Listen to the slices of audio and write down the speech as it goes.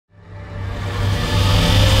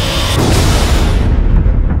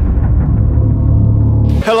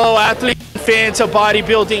Hello, athlete fans of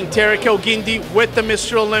bodybuilding. Tarek Elguindi with the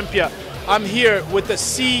Mr. Olympia. I'm here with the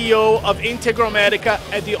CEO of Integralmedica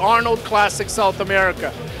at the Arnold Classic South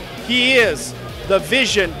America. He is the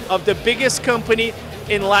vision of the biggest company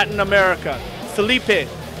in Latin America. Filipe,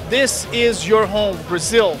 this is your home,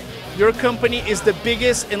 Brazil. Your company is the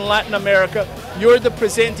biggest in Latin America. You're the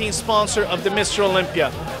presenting sponsor of the Mr.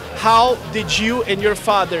 Olympia. How did you and your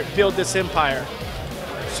father build this empire?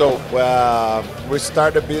 So we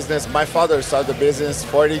started the business, my father started the business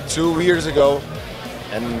 42 years ago,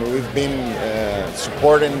 and we've been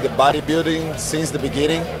supporting the bodybuilding since the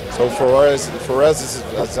beginning. So for us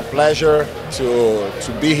it's a pleasure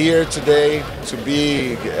to be here today, to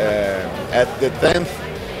be at the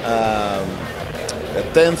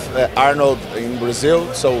 10th Arnold in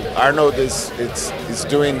Brazil. So Arnold is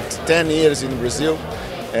doing 10 years in Brazil,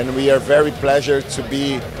 and we are very pleased to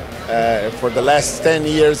be for the last 10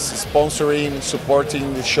 years sponsoring,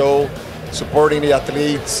 supporting the show, supporting the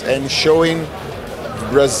athletes, and showing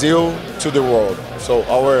Brazil to the world. So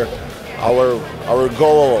our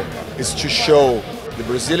goal is to show the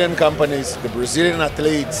Brazilian companies, the Brazilian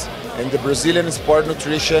athletes, and the Brazilian sport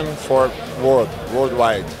nutrition for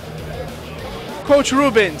worldwide. Coach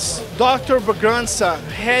Rubens, Dr. Bragança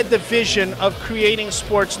had the vision of creating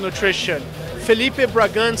sports nutrition. Filipe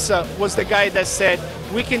Bragança was the guy that said,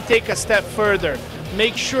 we can take a step further,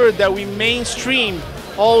 make sure that we mainstream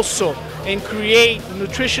also and create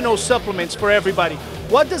nutritional supplements for everybody.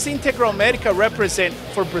 What does Integralmedica represent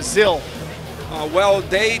for Brazil? Well,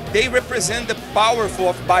 they represent the powerful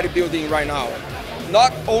of bodybuilding right now.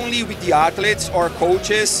 Not only with the athletes or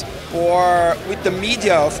coaches or with the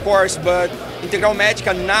media, of course, but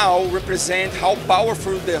Integralmedica now represent how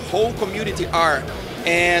powerful the whole community are.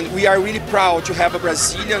 And we are really proud to have a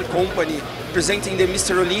Brazilian company presenting the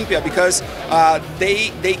Mr. Olympia, because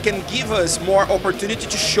they can give us more opportunity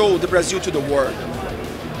to show the Brazil to the world.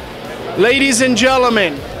 Ladies and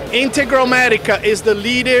gentlemen, Integralmedica is the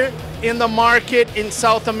leader in the market in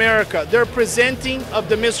South America. They're presenting of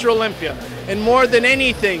the Mr. Olympia. And more than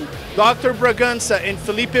anything, Dr. Bragança and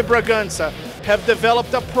Filipe Bragança have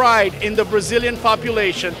developed a pride in the Brazilian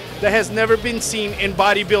population that has never been seen in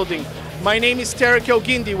bodybuilding. My name is Tarek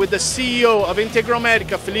Elguindi with the CEO of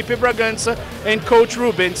Integralmedica, Filipe Bragança, and Coach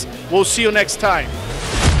Rubens. We'll see you next time.